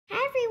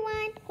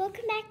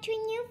welcome back to a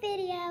new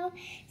video.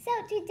 So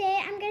today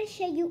I'm going to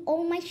show you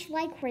all my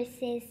schleich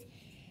horses.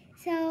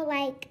 So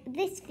like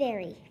this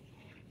fairy.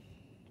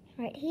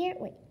 Right here,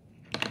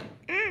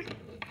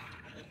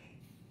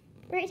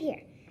 right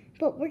here.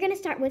 But we're going to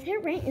start with her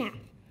right now.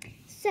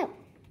 So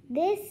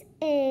this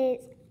is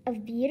a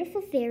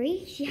beautiful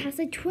fairy. She has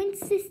a twin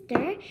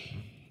sister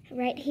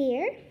right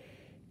here.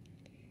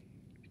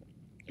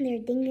 They're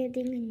dinga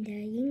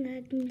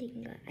dinga dinga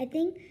dinga. I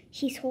think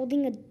she's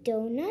holding a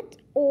donut,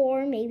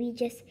 or maybe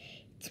just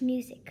it's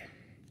music.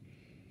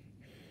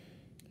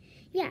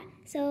 Yeah,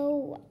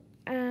 so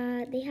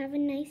they have a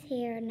nice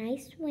hair,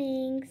 nice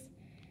wings.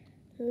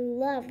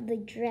 Love the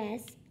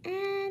dress,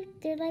 and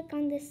they're like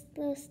on this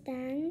little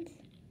stand.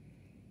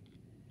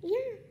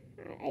 Yeah,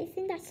 I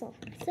think that's all.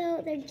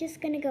 So they're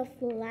just gonna go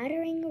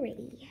fluttering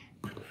away.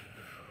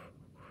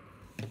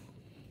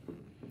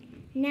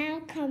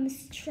 Now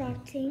comes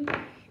trotting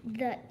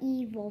the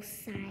evil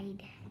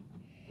side.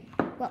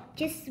 Well,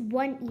 just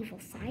one evil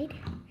side.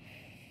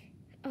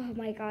 Oh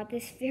my god,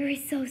 this fairy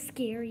is so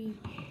scary.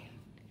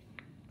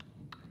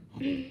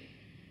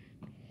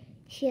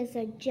 She has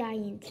a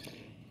giant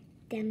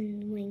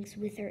demon wings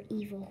with her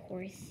evil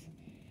horse.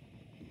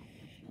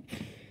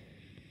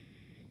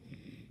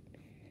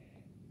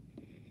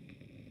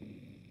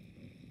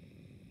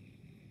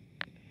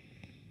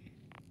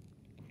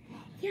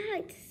 Yeah,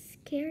 it's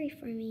scary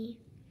for me.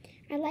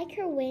 I like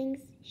her wings.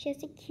 She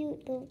has a cute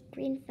little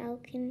green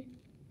falcon.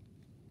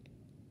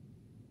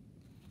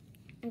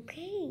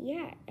 Okay,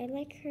 yeah, I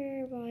like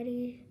her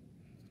body.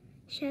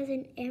 She has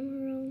an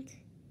emerald.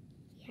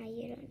 Yeah,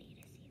 you don't need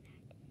to see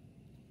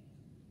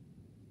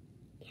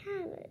that.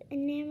 Yeah,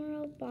 an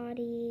emerald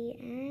body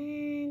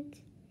and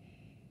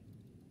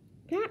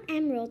not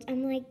emerald.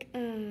 I'm like,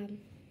 I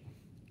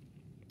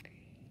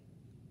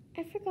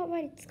forgot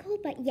what it's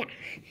called, but yeah.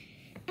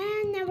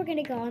 And now we're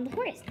gonna go on the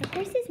horse. The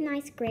horse is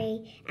nice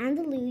gray and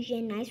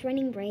illusion, nice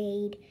running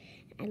braid.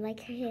 I like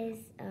his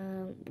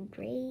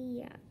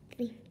gray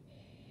thing.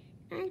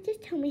 And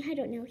just tell me, I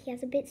don't know, he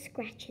has a bit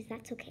scratches,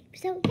 that's okay.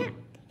 So yeah,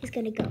 he's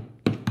gonna go.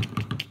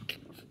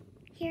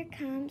 Here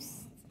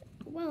comes,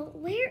 well,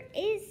 where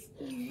is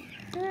his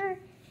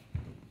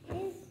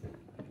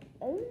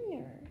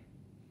owner?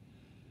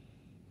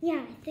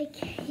 Yeah, I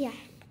think, yeah.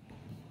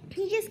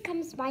 He just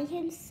comes by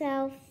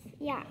himself,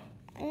 yeah.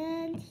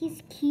 And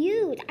he's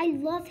cute. I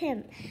love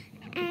him.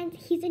 And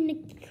he's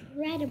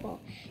incredible.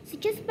 So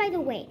just by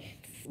the way,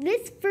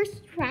 this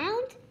first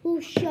round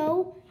will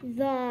show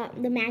the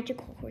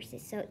magical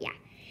horses. So yeah,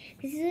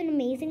 this is an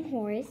amazing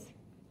horse.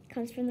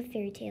 Comes from the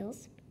fairy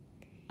tales.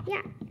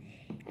 Yeah,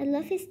 I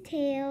love his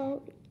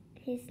tail,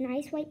 his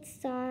nice white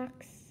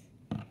socks,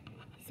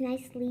 his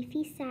nice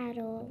leafy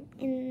saddle,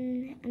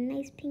 and a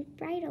nice pink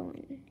bridle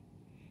one.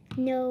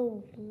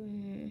 No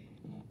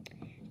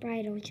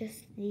bridle,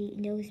 just the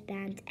nose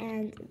band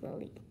and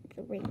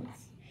the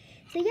rings.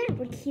 So yeah,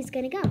 he's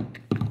gonna go.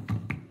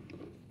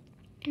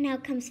 Now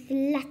comes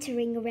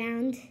fluttering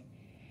around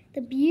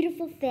the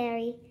beautiful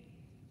fairy.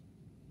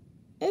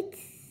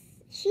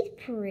 She's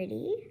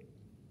pretty.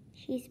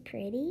 She's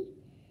pretty.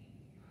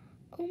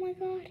 Oh my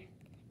god.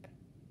 Look.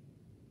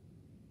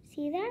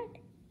 See that?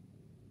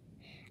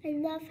 I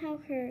love how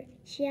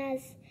she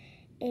has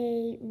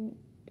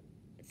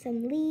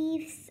some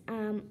leaves,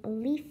 a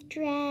leaf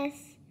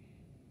dress,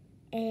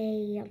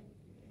 a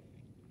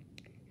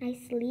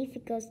nice leaf.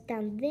 It goes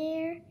down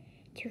there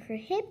to her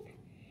hip.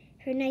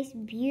 Her nice,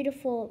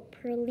 beautiful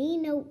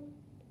perlino,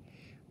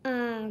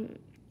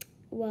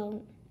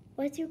 well,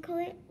 what do you call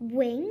it?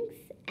 Wings.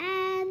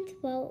 And,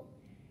 well,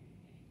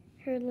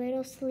 her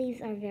little sleeves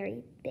are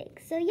very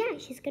big. So, yeah,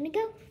 she's going to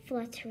go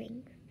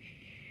fluttering.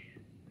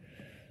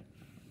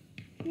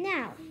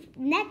 Now,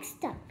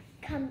 next up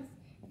comes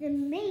the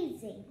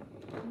amazing,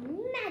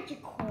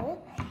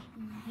 magical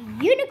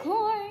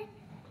unicorn.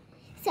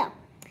 So,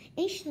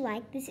 in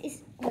schleich, this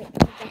is, wait,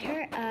 let me get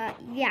her.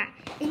 Yeah,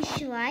 in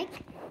schleich,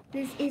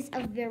 this is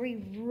a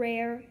very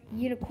rare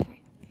unicorn.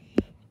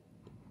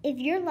 If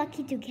you're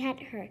lucky to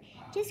get her,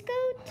 just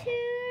go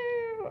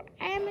to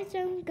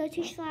Amazon, go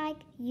to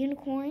schleich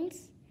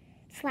unicorns,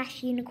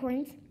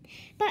 /unicorns.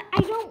 But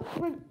I don't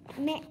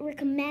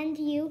recommend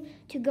you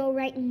to go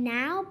right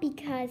now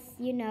because,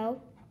 you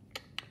know,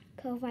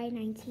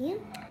 COVID-19.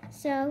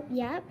 So,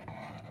 yeah,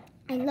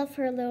 I love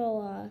her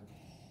little,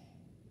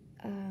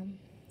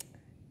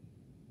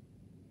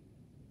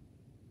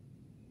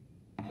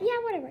 yeah,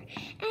 whatever.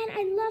 And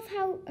I love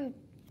how,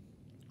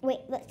 wait,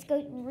 let's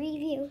go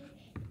review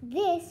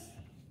this,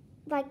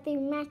 like they're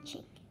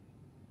matching.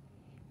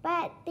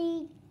 But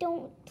they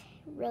don't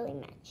really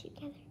match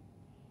together.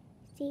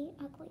 See,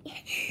 ugly.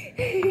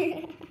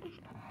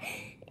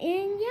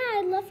 And yeah,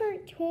 I love her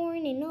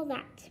torn and all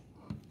that.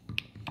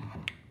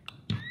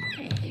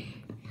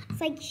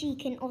 It's like she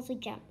can also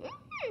jump.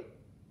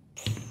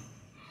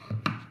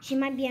 She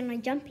might be on a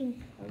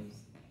jumping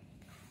pose.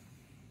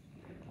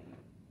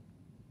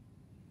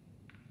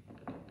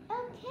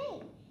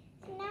 Okay,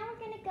 so now we're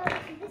gonna go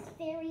to this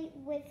fairy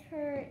with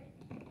her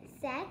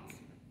set.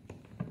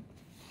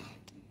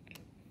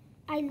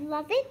 I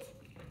love it.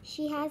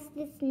 she has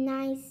this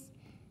nice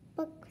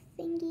book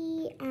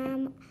thingy.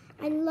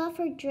 I love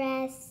her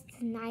dress.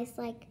 It's nice,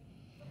 like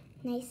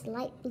nice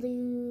light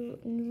blue.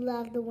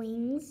 Love the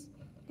wings.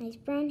 Nice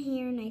brown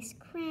hair. Nice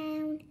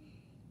crown.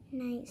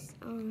 Nice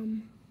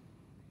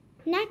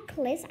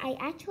necklace. I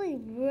actually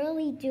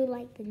really do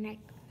like the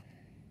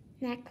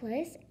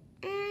necklace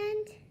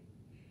and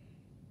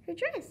her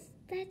dress.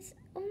 That's,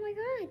 oh my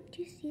god,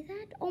 do you see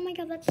that? Oh my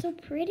god, that's so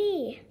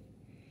pretty.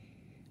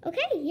 Okay,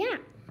 yeah.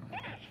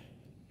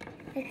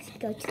 Let's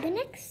go to the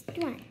next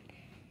one.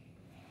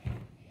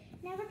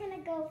 Now we're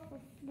gonna go for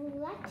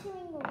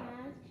fluttering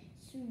around,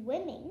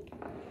 swimming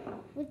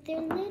with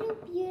their little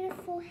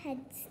beautiful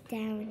heads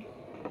down.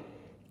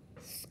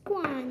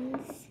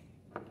 Swans.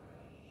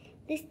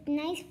 This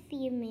nice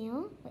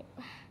female,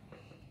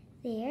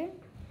 there.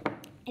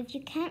 If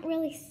you can't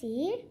really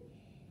see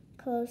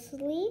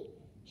closely,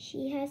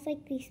 she has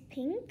like these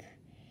pink,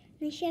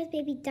 and then she has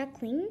baby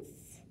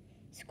ducklings,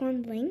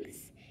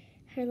 scramblings,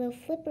 her little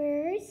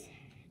flippers,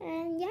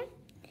 and yeah.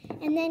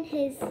 And then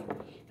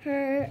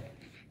her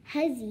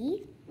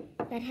huzzy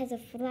that has a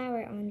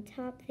flower on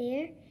top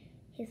there,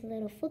 his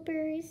little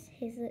flippers,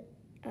 his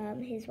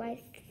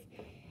wife's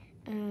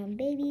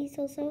babies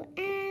also,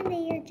 and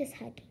they are just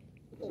hugging.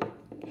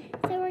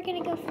 So we're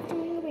gonna go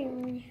flying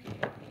around.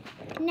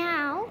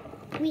 Now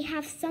we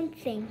have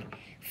something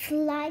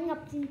flying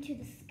up into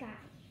the sky.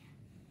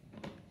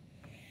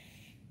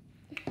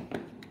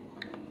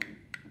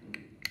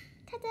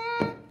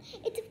 Ta-da!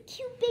 It's a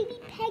cute baby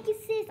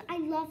Pegasus. I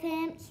love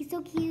him. He's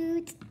so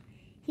cute.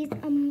 He's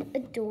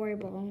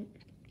adorable.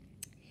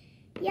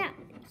 Yeah,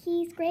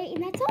 he's great,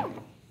 and that's all.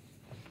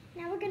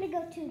 Now we're gonna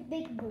go to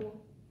Big Bull.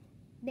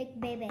 Big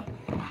baby.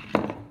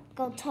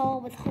 Go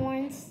tall with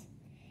horns.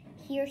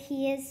 Here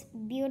he is,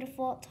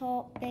 beautiful,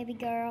 tall baby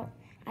girl.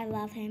 I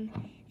love him.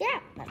 Yeah,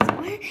 that's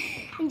all.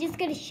 I'm just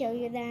gonna show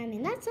you them,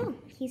 and that's all.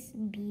 He's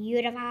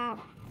beautiful.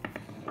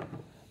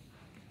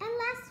 And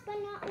last but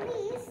not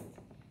least,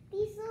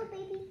 these little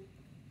baby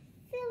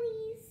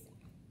fillies.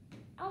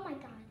 Oh my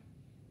god,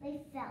 they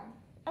fell.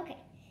 Okay,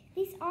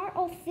 these are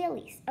all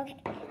fillies. Okay,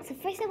 so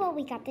first of all,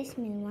 we got this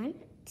moon one.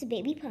 It's a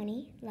baby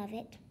pony, love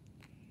it.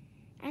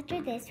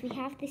 After this, we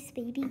have this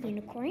baby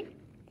unicorn,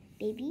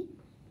 baby.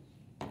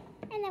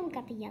 And then we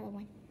got the yellow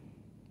one.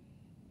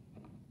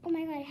 Oh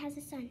my god, it has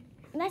a sun.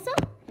 And that's all.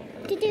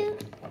 Do-do.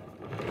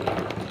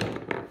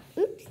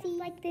 Oopsie.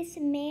 Like this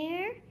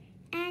mare.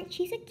 And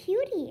she's a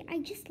cutie. I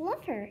just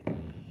love her. And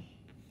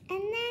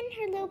then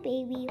her little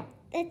baby.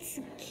 That's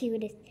the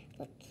cutest.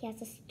 Look, he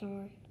has a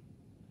star.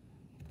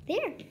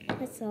 There.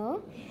 That's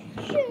all.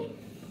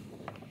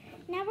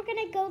 Now we're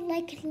going to go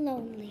like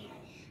lonely.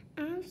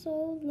 I'm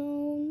so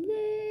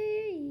lonely.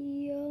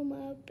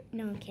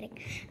 No, I'm kidding.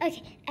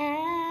 Okay.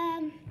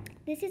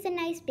 This is a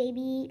nice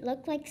baby.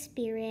 Look like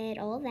spirit.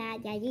 All that.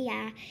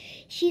 Yeah.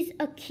 She's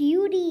a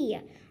cutie.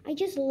 I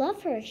just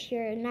love her. She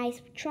has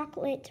nice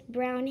chocolate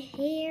brown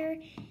hair.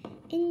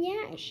 And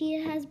yeah, she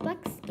has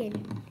buckskin.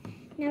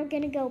 Now we're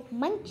going to go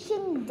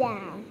munching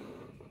down.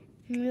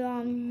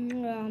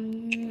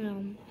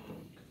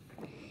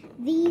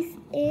 This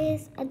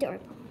is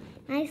adorable.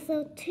 Nice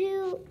little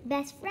two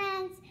best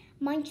friends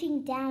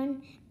munching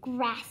down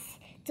grass.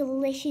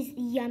 Delicious,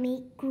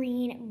 yummy,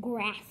 green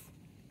grass.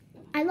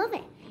 I love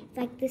it. It's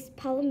like this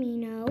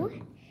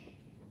palomino.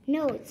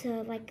 No, it's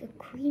like a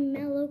cream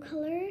mellow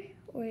color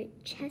or a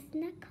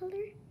chestnut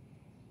color.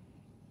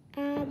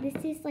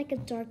 This is like a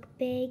dark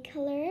bay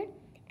color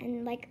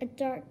and like a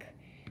dark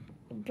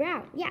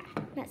brown. Yeah,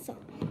 that's all.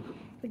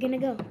 We're gonna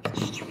go.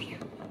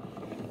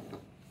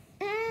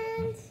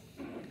 And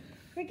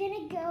we're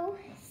gonna go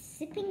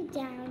sipping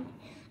down.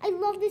 I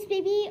love this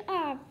baby.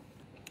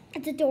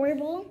 It's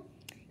adorable.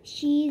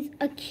 He's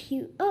a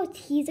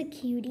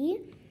cutie.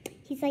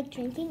 He's like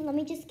drinking. Let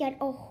me just get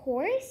a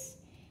horse.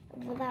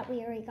 Well, that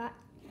we already got.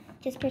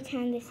 Just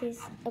pretend this is,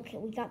 okay,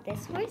 we got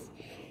this horse.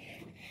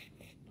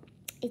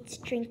 It's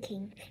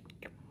drinking.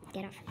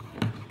 Get off.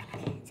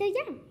 So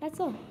yeah, that's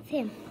all. It's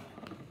him.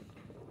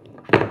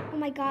 Oh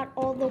my god,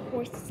 all the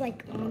horses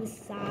like on the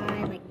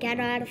side. Like, get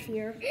out of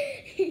here.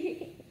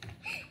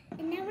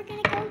 And now we're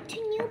gonna go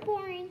to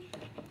newborn.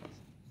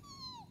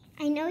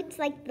 I know it's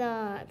like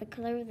the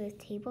color of the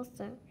table,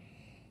 so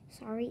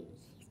sorry.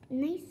 He's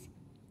nice.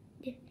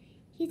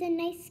 He's a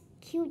nice,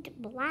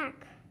 cute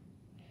black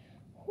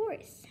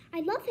horse.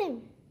 I love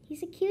him.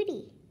 He's a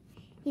cutie.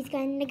 He's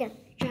gonna go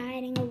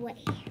riding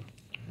away.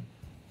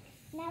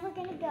 Now we're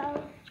gonna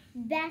go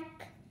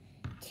back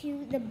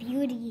to the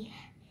beauty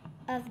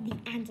of the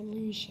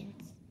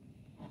Andalusians.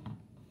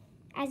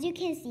 As you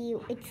can see,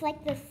 it's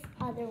like this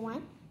other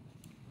one.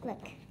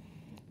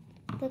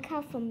 Look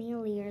how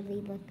familiar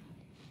they look.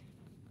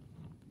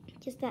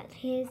 Just that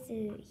he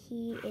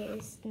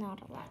is not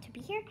allowed to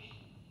be here.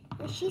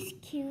 But she's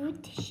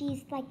cute.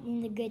 She's like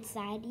in the good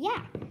side.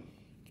 Yeah.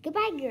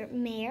 Goodbye,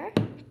 mare.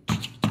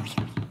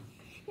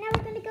 Now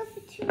we're gonna go for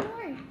two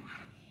more.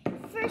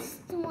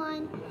 First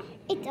one,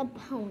 it's a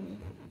pony.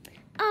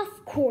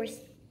 Of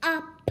course,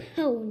 a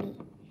pony.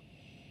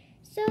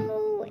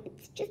 So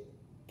it's just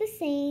the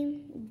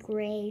same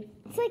gray.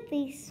 It's like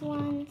these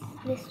ones,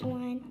 this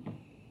one.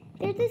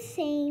 They're the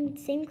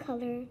same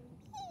color.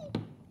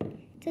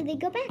 So they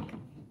go back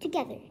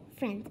together,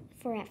 friends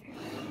forever.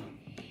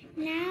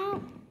 Now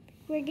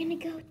we're gonna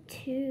go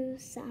to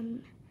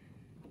some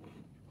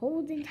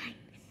olden times.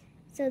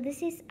 So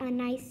this is a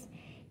nice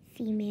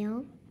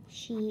female.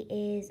 She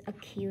is a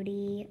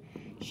cutie.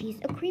 She's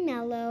a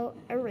cremello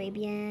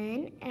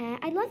Arabian.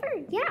 I love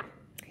her, yeah.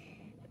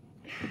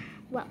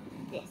 Well,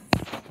 this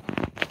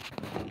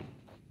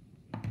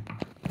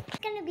is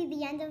gonna be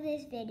the end of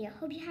this video.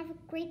 Hope you have a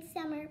great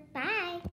summer. Bye.